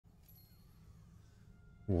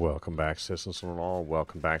Welcome back, citizens and all.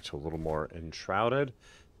 Welcome back to a little more Enshrouded.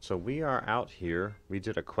 So we are out here. We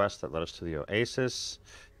did a quest that led us to the Oasis.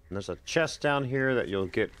 And there's a chest down here that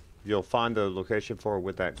you'll find the location for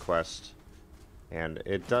with that quest. And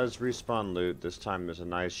it does respawn loot. This time there's a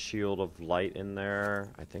nice shield of light in there.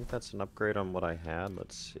 I think that's an upgrade on what I had.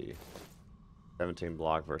 Let's see. 17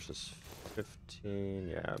 block versus 15.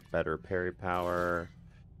 Yeah, better parry power.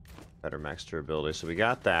 Better max durability. So we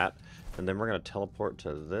got that. And then we're going to teleport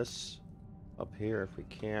to this up here if we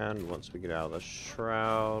can. Once we get out of the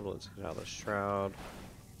shroud. Let's get out of the shroud.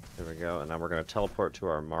 There we go. And now we're going to teleport to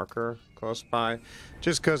our marker close by.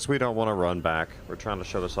 Just because we don't want to run back. We're trying to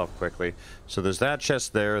show this off quickly. So there's that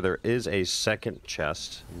chest there. There is a second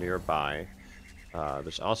chest nearby.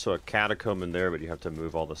 There's also a catacomb in there, but you have to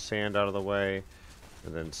move all the sand out of the way.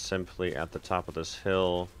 And then simply at the top of this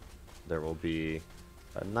hill, there will be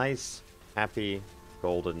a nice, happy,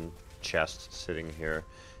 golden chest sitting here.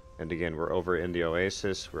 And again, we're over in the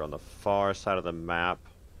Oasis. We're on the far side of the map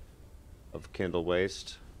of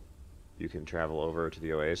Kindlewaste. You can travel over to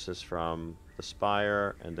the Oasis from the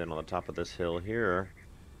spire, and then on the top of this hill here,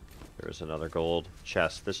 there's another gold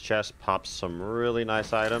chest. This chest pops some really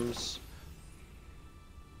nice items.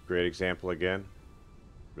 Great example again.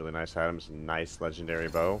 Really nice items, nice legendary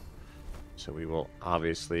bow. So we will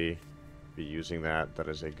obviously be using that. That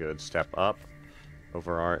is a good step up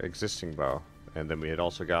over our existing bow. And then we had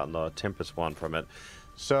also gotten the Tempest one from it.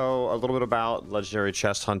 So a little bit about legendary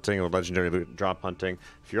chest hunting or legendary loot drop hunting.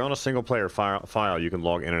 If you're on a single player file, you can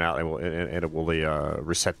log in and out, and it will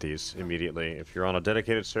reset these immediately. If you're on a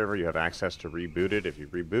dedicated server, you have access to reboot it. If you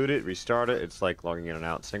reboot it, restart it, it's like logging in and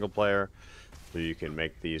out single player. So you can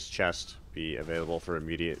make these chests be available for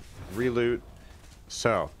immediate reloot.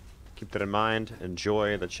 So keep that in mind.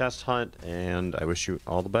 Enjoy the chest hunt, and I wish you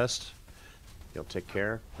all the best. You'll take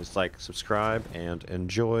care. Just like, subscribe, and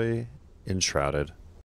enjoy Enshrouded.